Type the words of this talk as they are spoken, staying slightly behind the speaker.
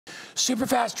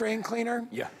SuperFast drain cleaner.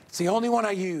 Yeah. It's the only one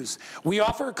I use. We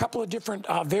offer a couple of different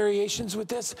variations with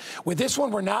this. With this one,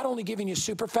 we're not only giving you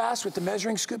SuperFast with the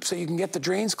measuring scoop so you can get the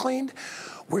drains cleaned,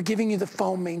 we're giving you the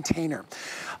foam maintainer.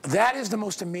 That is the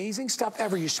most amazing stuff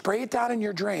ever. You spray it down in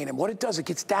your drain, and what it does, it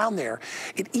gets down there.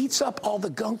 It eats up all the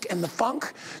gunk and the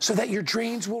funk so that your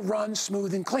drains will run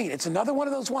smooth and clean. It's another one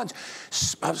of those ones.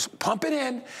 Pump it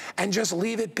in and just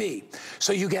leave it be.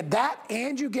 So you get that,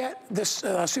 and you get this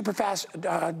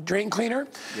SuperFast drain cleaner.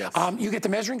 Yes. You get the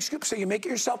measuring scoop, so you make it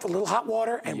yourself with a little hot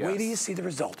water, and wait till you see the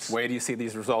results. Wait till you see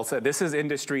these results. This is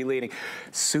industry leading.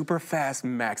 SuperFast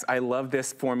Max. I love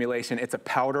this formulation. It's a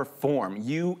powder form.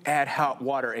 You add hot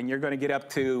water, and you're going to get up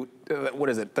to, what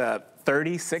is it,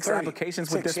 36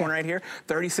 applications with this one right here.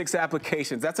 36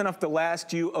 applications. That's enough to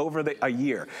last you over a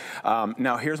year.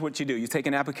 Now, here's what you do. You take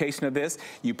an application of this,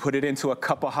 you put it into a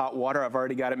cup of hot water. I've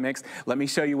already got it mixed. Let me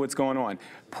show you what's going on.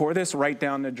 Pour this right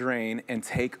down the drain and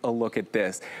take a look at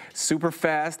this.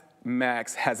 SuperFast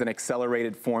Max has an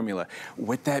accelerated formula.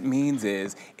 What that means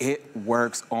is it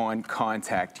works on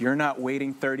contact. You're not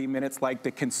waiting 30 minutes like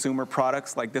the consumer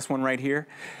products, like this one right here.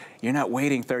 You're not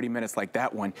waiting 30 minutes like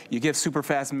that one. You give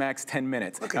SuperFast Max 10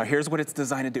 minutes. Okay. Now here's what it's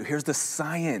designed to do. Here's the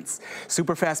science.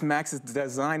 SuperFast Max is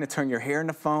designed to turn your hair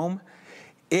into foam.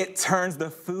 It turns the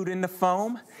food into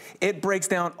foam. It breaks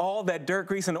down all that dirt,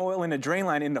 grease, and oil in the drain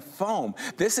line into foam.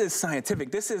 This is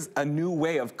scientific. This is a new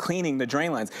way of cleaning the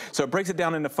drain lines. So it breaks it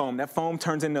down into foam. That foam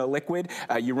turns into a liquid.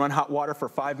 You run hot water for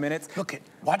 5 minutes. Look it,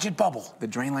 watch it bubble. The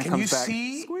drain line comes back. Can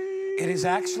you see? It is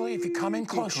actually, if you come in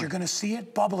close, you're going to see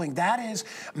it bubbling. That is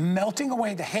melting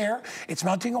away the hair. It's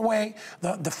melting away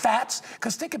the fats.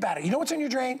 Because think about it. You know what's in your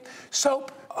drain?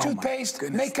 Soap,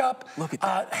 toothpaste, makeup,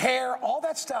 hair, all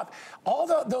that stuff. All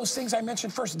those things I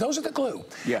mentioned first, those are the glue.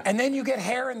 Yeah. And then you get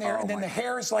hair in there, and then the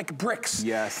hair is like bricks.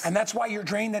 Yes. And that's why your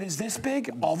drain that is this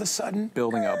big, all of a sudden,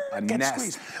 building up a nest.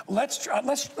 Squeezed.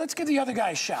 Let's give the other guy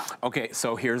a shot. Okay,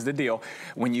 so here's the deal.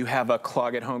 When you have a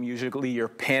clog at home, usually you're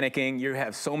panicking, you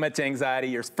have so much anxiety,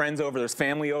 your friends over, there's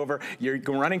family over, you're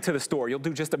running to the store. You'll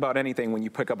do just about anything when you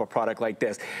pick up a product like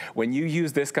this. When you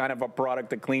use this kind of a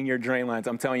product to clean your drain lines,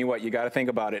 I'm telling you what, you got to think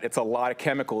about it. It's a lot of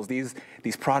chemicals. These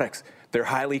products, they're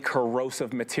highly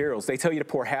corrosive materials. They tell you to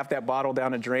pour half that bottle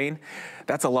down a drain.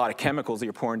 That's a lot of chemicals that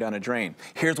you're pouring down a drain.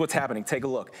 Here's what's happening. Take a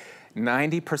look.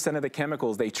 90% of the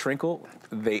chemicals, they trickle,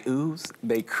 they ooze,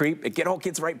 they creep. It all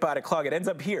gets right by the clog. It ends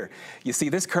up here. You see,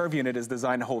 this curve unit is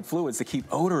designed to hold fluids to keep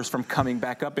odors from coming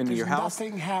back up into your house.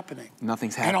 Nothing happening.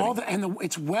 Nothing's happening. And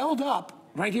it's welled up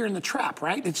right here in the trap,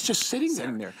 right? It's just sitting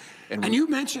there. And you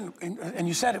mentioned, and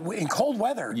you said it, in cold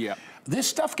weather, this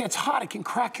stuff gets hot. It can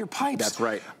crack your pipes. That's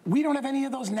right. We don't have any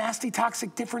of those nasty,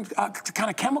 toxic, different kind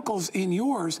of chemicals in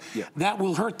yours that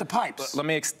will hurt the pipes. Let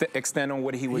me extend on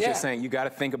what he was just saying. You got to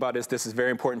think about this. This is very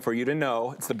important for you to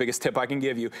know. It's the biggest tip I can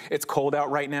give you. It's cold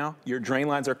out right now. Your drain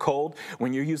lines are cold.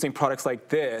 When you're using products like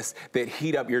this that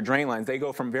heat up your drain lines, they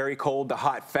go from very cold to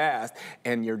hot fast,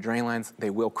 and your drain lines,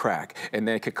 they will crack. And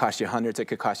then it could cost you hundreds. It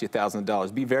could cost you thousands of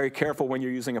dollars. Be very careful when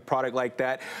you're using a product like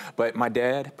that. But my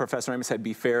dad, Professor Amos, said,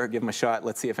 be fair, give him a shot.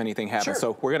 Let's see if anything happens.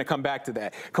 So we're going to come back to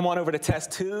that. Come on over to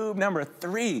test tube number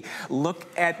 3. Look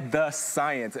at the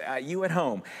science. You at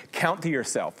home, count to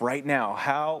yourself right now.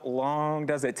 How long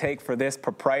does it take for this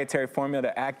proprietary formula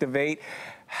to activate?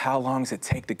 How long does it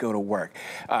take to go to work?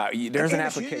 There's an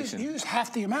application. You use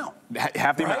half the amount.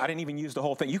 Half the amount. I didn't even use the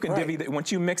whole thing. You can divvy,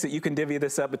 once you mix it, you can divvy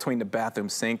this up between the bathroom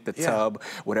sink, the tub,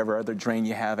 whatever other drain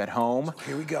you have at home. So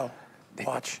here we go.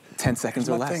 Watch. 10 seconds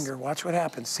or less. Finger. Watch what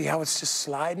happens. See how it's just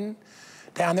sliding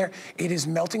down there? It is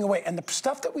melting away. And the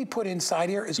stuff that we put inside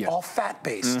here is all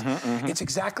fat-based. It's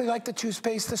exactly like the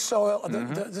toothpaste, the soil,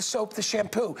 the soap, the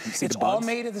shampoo. It's all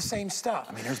made of the same stuff.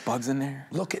 I mean, there's bugs in there.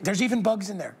 Look, there's even bugs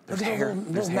in there. There's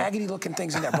little maggoty-looking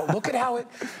things in there. But look at how it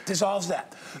dissolves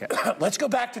that. Let's go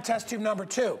back to test tube number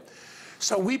 2.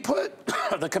 So we put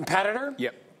the competitor.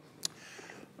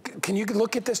 Can you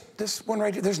look at this one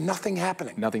right here? There's nothing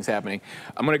happening. Nothing's happening.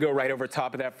 I'm going to go right over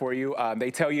top of that for you. They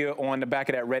tell you on the back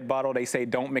of that red bottle, they say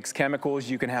don't mix chemicals.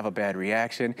 You can have a bad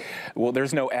reaction. Well,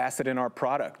 there's no acid in our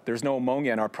product. There's no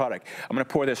ammonia in our product. I'm going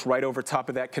to pour this right over top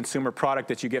of that consumer product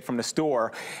that you get from the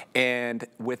store. And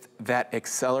with that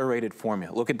accelerated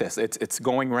formula, look at this. It's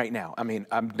going right now. I mean,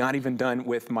 I'm not even done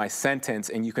with my sentence,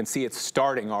 and you can see it's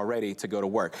starting already to go to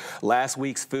work. Last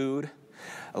week's food,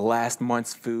 last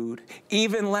month's food,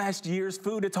 even last year's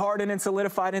food, it's hardened and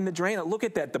solidified in the drain. Look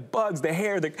at that, the bugs, the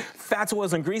hair, the fats,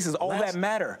 oils, and greases, all that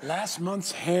matter. Last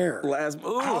month's hair.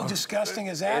 How disgusting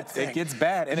is that thing? It gets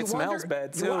bad, and it smells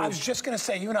bad, too. I was just going to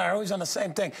say, you and I are always on the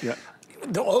same thing.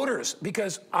 the odors,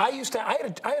 because I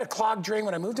had a clogged drain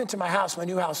when I moved into my house, my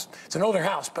new house. It's an older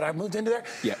house, but I moved into there.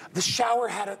 Yeah. The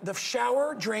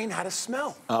shower drain had a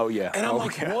smell. Oh yeah. And I'm oh,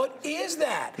 like, yeah. what is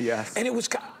that? Yes. And it was,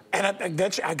 and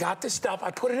eventually I got this stuff,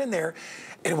 I put it in there,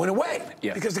 and it went away.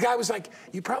 Yes. Because the guy was like,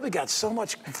 you probably got so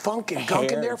much funk and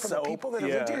gunk in there from the people that have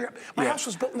lived here. My house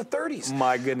was built in the 30s.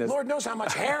 My goodness. Lord knows how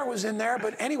much hair was in there,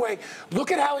 but anyway,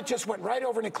 look at how it just went right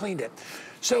over and it cleaned it.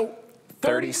 So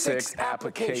 36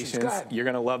 applications. Go ahead. You're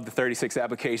going to love the 36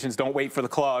 applications. Don't wait for the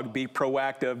clog. Be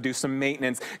proactive. Do some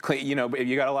maintenance. Clean, you know, if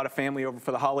you got a lot of family over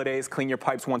for the holidays, clean your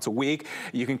pipes once a week.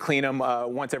 You can clean them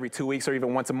once every 2 weeks or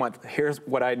even once a month. Here's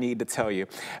what I need to tell you.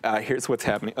 Here's what's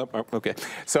happening. Okay.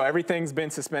 So everything's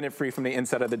been suspended free from the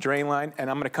inside of the drain line, and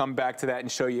I'm going to come back to that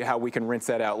and show you how we can rinse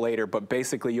that out later. But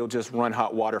basically, you'll just run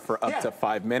hot water for up to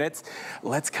 5 minutes.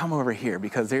 Let's come over here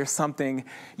because there's something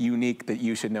unique that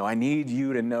you should know. I need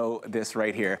you to know this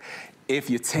right here. If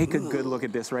you take a good look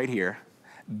at this right here,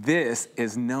 this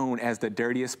is known as the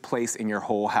dirtiest place in your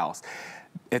whole house.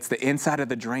 It's the inside of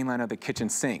the drain line of the kitchen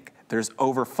sink. There's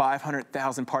over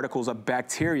 500,000 particles of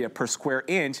bacteria per square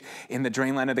inch in the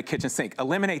drain line of the kitchen sink.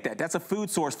 Eliminate that. That's a food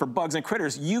source for bugs and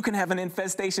critters. You can have an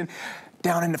infestation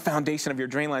down in the foundation of your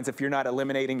drain lines if you're not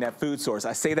eliminating that food source.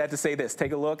 I say that to say this.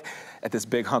 Take a look at this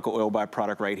big hunk of oil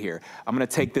byproduct right here. I'm going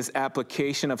to take this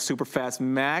application of SuperFast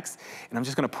Max, and I'm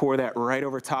just going to pour that right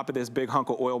over top of this big hunk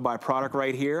of oil byproduct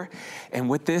right here. And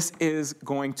what this is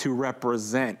going to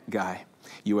represent, Guy,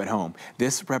 you at home,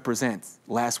 this represents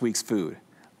last week's food,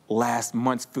 last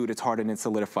month's food that's hardened and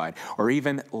solidified, or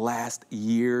even last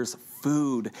year's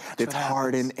food that's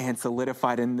hardened and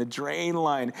solidified in the drain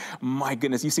line. My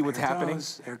goodness, you see what's happening?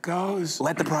 There it goes.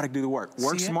 Let the product do the work.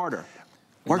 Work smarter.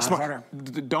 Work smarter.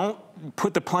 Don't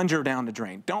put the plunger down the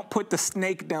drain. Don't put the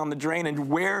snake down the drain and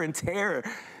wear and tear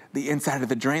the inside of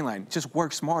the drain line. Just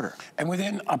work smarter. And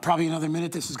within probably another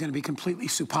minute, this is going to be completely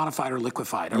saponified or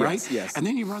liquefied, all right? Yes. And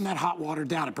then you run that hot water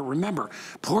down it. But remember,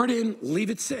 pour it in, leave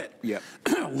it sit. Yep.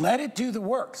 Let it do the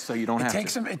work. So you don't have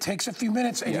to. It takes a few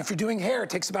minutes. And if you're doing hair, it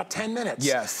takes about 10 minutes.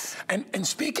 Yes. And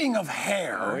speaking of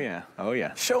hair. Oh, yeah. Oh,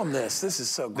 yeah. Show them this. This is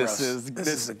so gross.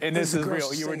 This is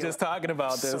real. You were just talking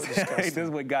about this. So this is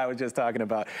what Guy was just talking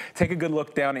about. Take a good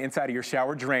look down the inside of your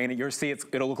shower drain, and you'll see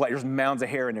it'll look like there's mounds of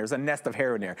hair in there. There's a nest of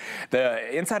hair in there.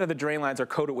 The inside of the drain lines are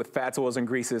coated with fats, oils, and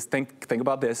greases. Think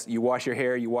about this. You wash your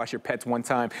hair, you wash your pets one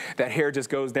time. That hair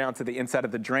just goes down to the inside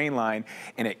of the drain line,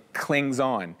 and it clings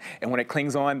on. And when it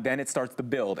clings on, then it starts to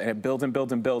build. And it builds and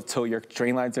builds and builds till your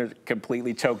drain lines are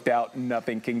completely choked out.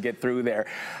 Nothing can get through there.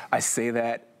 I say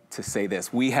that to say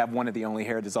this. We have one of the only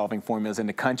hair dissolving formulas in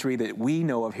the country that we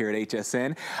know of here at HSN.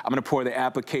 I'm going to pour the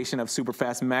application of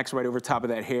SuperFast Max right over top of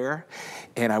that hair,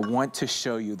 and I want to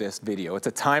show you this video. It's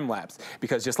a time lapse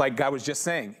because just like Guy was just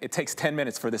saying, it takes 10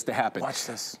 minutes for this to happen. Watch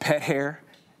this. Pet hair,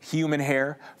 human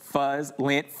hair, fuzz,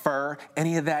 lint, fur,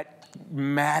 any of that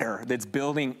matter that's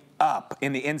building up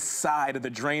in the inside of the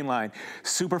drain line,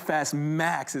 SuperFast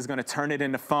Max is going to turn it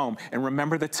into foam. And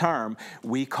remember the term,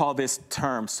 we call this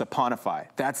term saponify.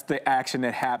 That's the action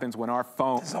that happens when our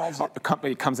foam,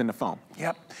 it comes into foam.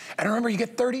 Yep. And remember, you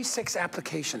get 36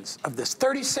 applications of this.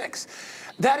 36.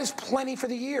 That is plenty for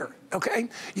the year, okay?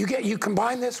 You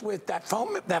combine this with that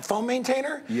foam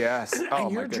maintainer. Yes.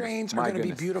 And your drains are going to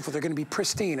be beautiful. They're going to be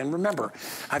pristine. And remember,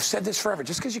 I've said this forever.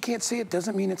 Just because you can't see it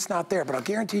doesn't mean it's not there, but I'll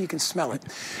guarantee you can smell it.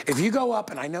 If you go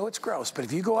up, and I know it's gross, but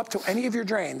if you go up to any of your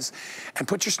drains and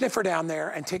put your sniffer down there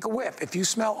and take a whiff, if you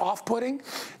smell off-putting,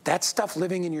 that's stuff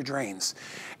living in your drains.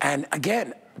 And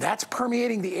again, that's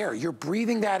permeating the air. You're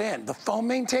breathing that in. The foam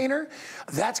maintainer,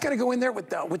 that's going to go in there with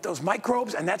those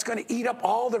microbes, and that's going to eat up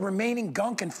all the remaining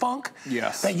gunk and funk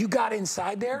that you got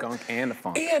inside there. Gunk and the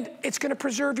funk. And it's going to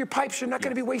preserve your pipes. You're not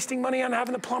going to be wasting money on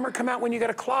having the plumber come out when you got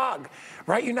a clog,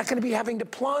 right? You're not going to be having to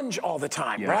plunge all the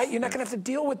time, right? You're not going to have to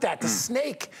deal with that. The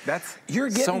snake. You're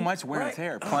getting so much wear and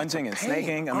tear. Plunging and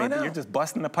snaking. I mean, you're just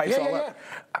busting the pipes all up.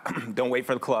 Don't wait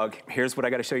for the clog. Here's what I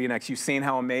got to show you next. You've seen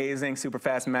how amazing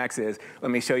SuperFast Max is.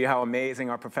 Let me show you how amazing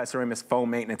our Professor Amos foam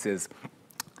maintenance is.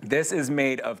 This is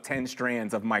made of 10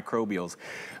 strands of microbials.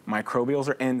 Microbials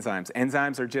are enzymes.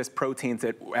 Enzymes are just proteins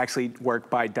that actually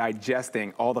work by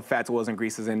digesting all the fats, oils, and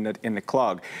greases in the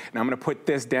clog. Now I'm going to put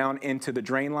this down into the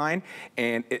drain line,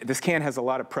 and this can has a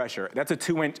lot of pressure. That's a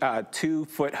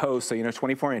 2-foot hose, so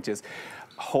 24 inches.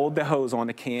 Hold the hose on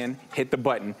the can, hit the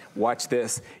button, watch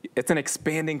this. It's an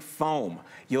expanding foam.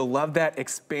 You'll love that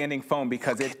expanding foam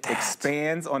because it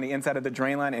expands on the inside of the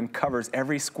drain line and covers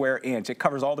every square inch. It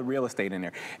covers all the real estate in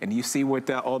there. And you see what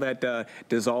all that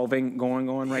dissolving going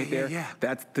on right there? Yeah.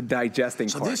 That's the digesting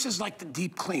part. So this is like the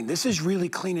deep clean. This is really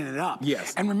cleaning it up.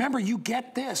 Yes. And remember, you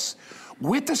get this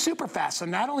with the SuperFast. So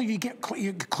not only do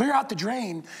you clear out the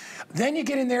drain, then you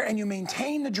get in there and you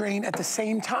maintain the drain at the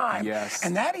same time. Yes.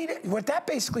 And what that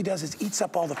basically does is eats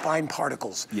up all the fine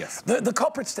particles. Yes. The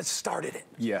culprits that started it.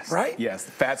 Yes. Right? Yes.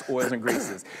 Fats, oils, and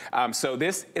greases. So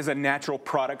this is a natural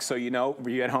product. So you know,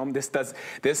 you at home,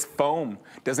 this foam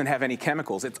doesn't have any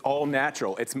chemicals. It's all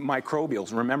natural. It's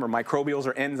microbials. Remember, microbials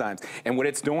are enzymes. And what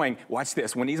it's doing, watch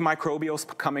this. When these microbials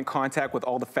come in contact with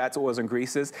all the fats, oils, and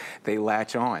greases, they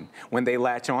latch on. When they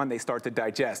latch on, they start to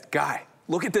digest. Guy,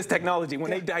 look at this technology.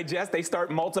 When they digest, they start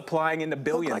multiplying into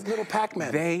billions. Look like little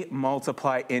Pac-Man. They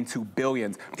multiply into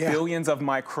billions. Billions of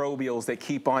microbials that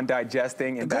keep on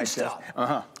digesting and digest.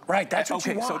 Right, that's what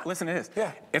you want. Okay, so listen to this.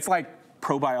 Yeah. It's like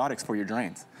probiotics for your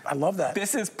drains. I love that.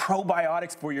 This is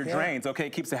probiotics for your drains, okay?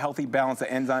 It keeps a healthy balance of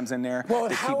enzymes in there that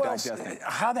keep digesting.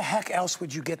 How the heck else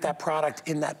would you get that product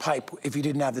in that pipe if you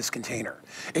didn't have this container?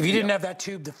 If you didn't have that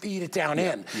tube to feed it down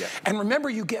in? And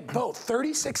remember, you get both.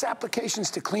 36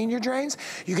 applications to clean your drains.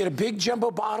 You get a big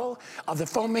jumbo bottle of the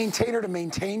foam maintainer to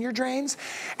maintain your drains.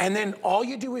 And then all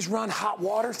you do is run hot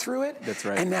water through it. That's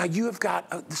right. And now you have got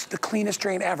the cleanest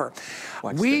drain ever.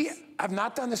 Watch this. I've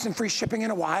not done this in free shipping in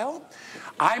a while.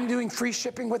 I'm doing free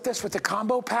shipping with this with the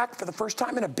combo pack for the first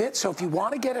time in a bit. So if you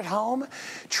want to get it home,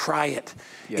 try it.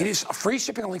 It is free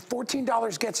shipping, only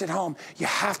 $14 gets it home. You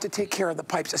have to take care of the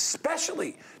pipes,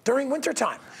 especially during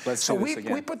wintertime. So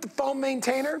we put the foam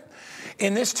maintainer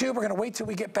in this tube. We're going to wait till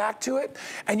we get back to it.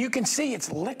 And you can see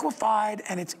it's liquefied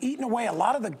and it's eaten away a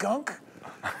lot of the gunk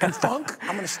and funk. I'm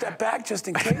going to step back just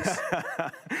in case.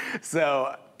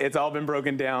 So it's all been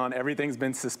broken down. Everything's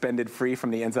been suspended free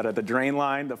from the inside of the drain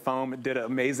line. The foam did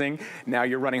amazing. Now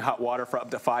you're running hot water for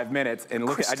up to 5 minutes. And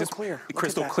look crystal clear.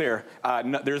 Crystal clear.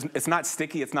 It's not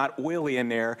sticky. It's not oily in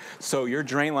there. So your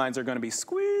drain lines are going to be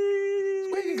squeaky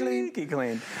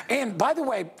clean. And by the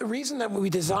way, the reason that we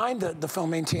designed the foam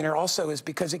maintainer also is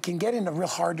because it can get into real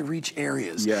hard to reach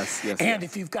areas. And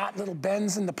if you've got little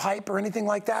bends in the pipe or anything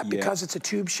like that, because it's a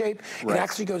tube shape, it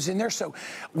actually goes in there. So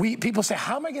people say,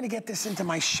 how am I going to get this into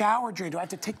my shower drain? Do I have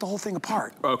to take the whole thing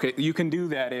apart? Okay, you can do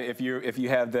that if you're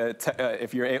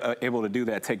able to do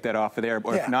that. Take that off of there.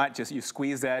 Or if not, just you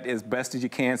squeeze that as best as you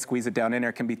can. Squeeze it down in there.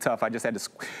 It can be tough. I just had to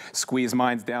squeeze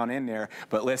mine down in there.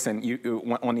 But listen,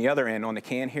 on the other end, on the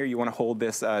can here, you want to hold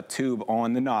this tube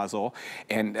on the nozzle,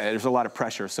 and there's a lot of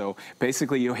pressure. So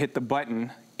basically, you'll hit the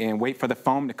button and wait for the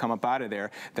foam to come up out of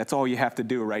there. That's all you have to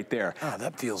do right there. Oh,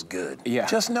 that feels good. Yeah.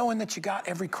 Just knowing that you got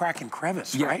every crack and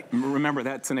crevice, right? Remember,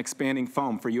 that's an expanding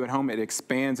foam. For you at home, it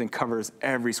expands and covers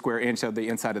every square inch of the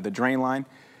inside of the drain line.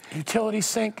 Utility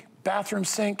sink, bathroom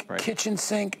sink, kitchen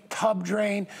sink, tub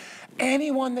drain.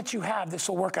 Anyone that you have, this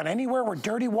will work on. Anywhere where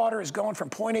dirty water is going from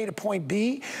point A to point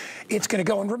B, it's going to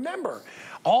go. And remember,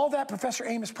 all that Professor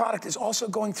Amos product is also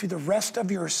going through the rest of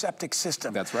your septic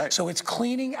system. That's right. So it's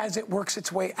cleaning as it works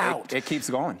its way out. It keeps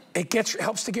going. It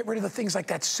helps to get rid of the things like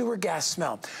that sewer gas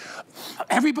smell.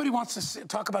 Everybody wants to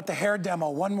talk about the hair demo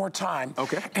one more time.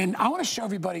 Okay. And I want to show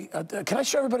everybody, can I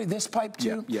show everybody this pipe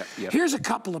too? Yeah. Here's a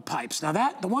couple of pipes. Now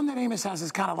the one that Amos has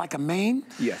is kind of like a main.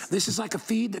 Yes. This is like a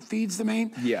feed that feeds the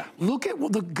main. Yeah. Look at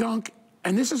the gunk.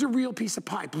 And this is a real piece of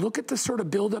pipe. Look at the sort of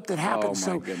buildup that happens.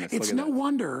 Oh my goodness, it's no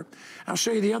wonder, I'll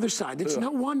show you the other side. It's no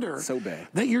wonder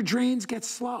that your drains get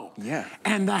slow. Yeah.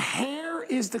 And the hair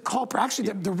is the culprit. Actually,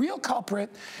 the real culprit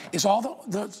is all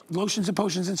the lotions and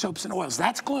potions and soaps and oils.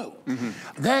 That's glue.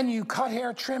 Then you cut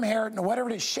hair, trim hair, whatever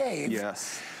it is, shave.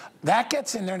 Yes. That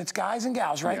gets in there, and it's guys and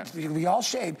gals, right? We all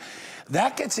shave.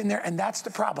 That gets in there, and that's the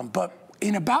problem. But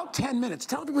in about 10 minutes,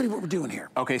 tell everybody what we're doing here.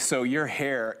 Okay, so your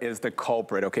hair is the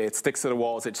culprit, okay? It sticks to the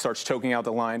walls, it starts choking out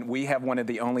the line. We have one of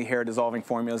the only hair dissolving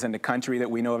formulas in the country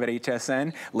that we know of at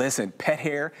HSN. Listen, pet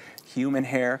hair, human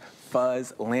hair,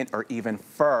 fuzz, lint, or even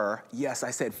fur. Yes,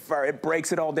 I said fur. It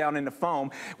breaks it all down into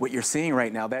foam. What you're seeing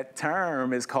right now, that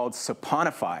term is called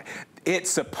saponify. It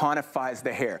saponifies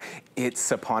the hair. It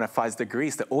saponifies the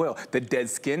grease, the oil, the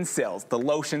dead skin cells, the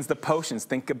lotions, the potions.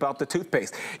 Think about the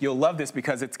toothpaste. You'll love this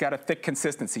because it's got a thick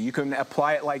consistency. You can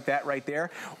apply it like that right there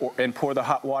and pour the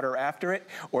hot water after it,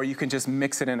 or you can just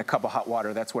mix it in a cup of hot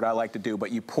water. That's what I like to do.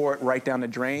 But you pour it right down the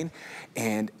drain,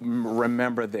 and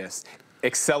remember this.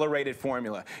 Accelerated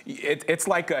formula. It's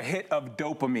like a hit of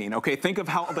dopamine, okay? Think of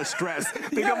how the stress,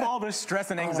 think of all the stress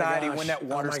and anxiety when that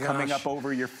water's coming up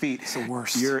over your feet. It's the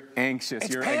worst. You're anxious.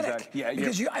 It's you're panic.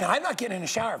 Because I'm not getting in the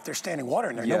shower if there's standing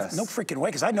water in there. No freaking way,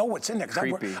 because I know what's in there.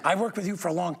 Because I've worked with you for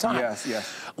a long time.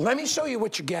 Yes. Let me show you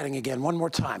what you're getting again one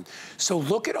more time. So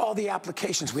look at all the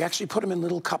applications. We actually put them in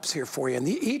little cups here for you. And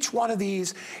each one of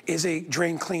these is a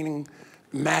drain cleaning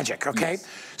magic, okay?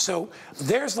 So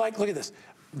there's look at this.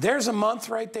 There's a month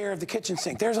right there of the kitchen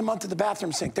sink. There's a month of the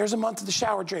bathroom sink. There's a month of the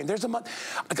shower drain. There's a month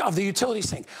of the utility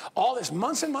sink. All this,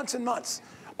 months and months and months,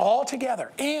 all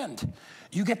together. And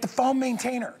you get the foam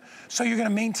maintainer. So you're gonna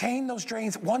maintain those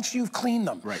drains once you've cleaned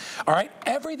them. Right. All right,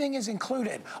 everything is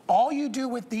included. All you do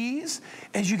with these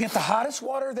is you get the hottest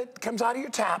water that comes out of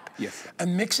your tap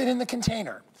and mix it in the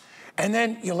container. And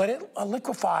then you let it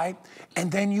liquefy,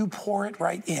 and then you pour it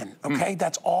right in, okay?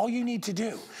 That's all you need to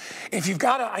do. If you've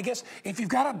got if you've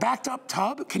got a backed up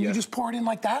tub, can you just pour it in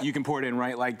like that? You can pour it in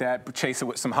right like that, chase it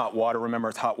with some hot water. Remember,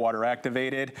 it's hot water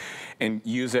activated, and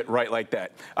use it right like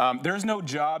that. There's no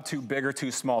job too big or too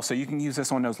small, so you can use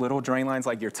this on those little drain lines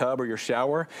like your tub or your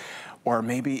shower, or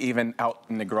maybe even out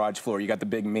in the garage floor. You got the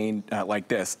big main like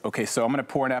this. Okay, so I'm gonna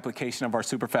pour an application of our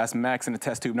SuperFast Max into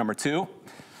test tube number 2.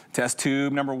 Test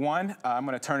tube number 1, I'm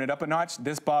gonna turn it up a notch.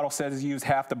 This bottle says use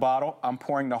half the bottle. I'm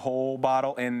pouring the whole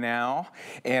bottle in now,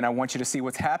 and I want you to see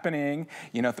what's happening.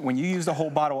 You know, when you use the whole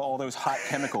bottle, all those hot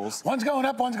chemicals. One's going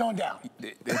up, one's going down.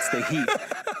 It's the heat.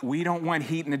 We don't want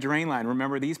heat in the drain line.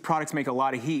 Remember, these products make a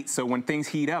lot of heat, so when things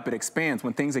heat up, it expands.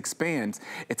 When things expand,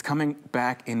 it's coming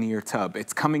back into your tub.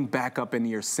 It's coming back up into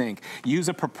your sink. Use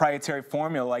a proprietary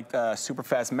formula like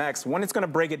SuperFast Max. One, it's gonna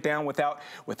break it down without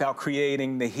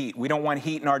creating the heat. We don't want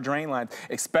heat in our drain lines,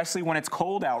 especially when it's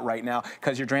cold out right now,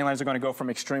 because your drain lines are going to go from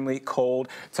extremely cold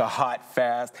to hot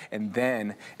fast, and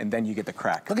then you get the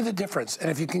crack. Look at the difference.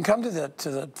 And if you can come to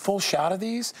the full shot of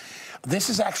these, this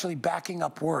is actually backing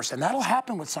up worse, and that'll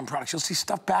happen with some products. You'll see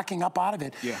stuff backing up out of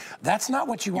it. Yeah. That's not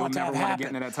what you want to have happen. You'll never want to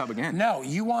get into that tub again. No,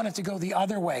 you want it to go the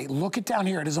other way. Look it down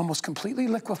here. It is almost completely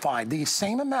liquefied. The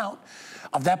same amount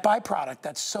of that byproduct,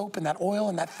 that soap and that oil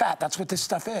and that fat, that's what this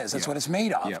stuff is. That's what it's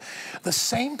made of. The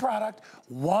same product,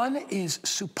 one is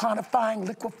saponifying,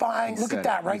 liquefying. Look at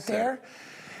that right there.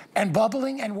 And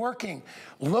bubbling and working.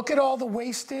 Look at all the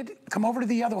wasted, come over to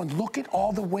the other one. Look at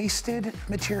all the wasted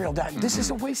material down. This is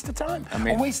a waste of time,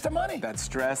 a waste of money. That's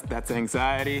stress, that's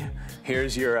anxiety.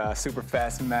 Here's your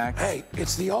SuperFast Max. Hey,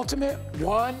 it's the ultimate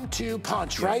 1-2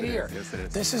 punch right here. Yes, it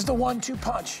is. This is the 1-2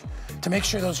 punch to make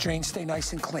sure those drains stay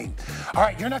nice and clean. All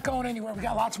right, you're not going anywhere. We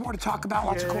got lots more to talk about,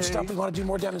 lots of cool stuff. We want to do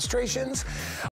more demonstrations.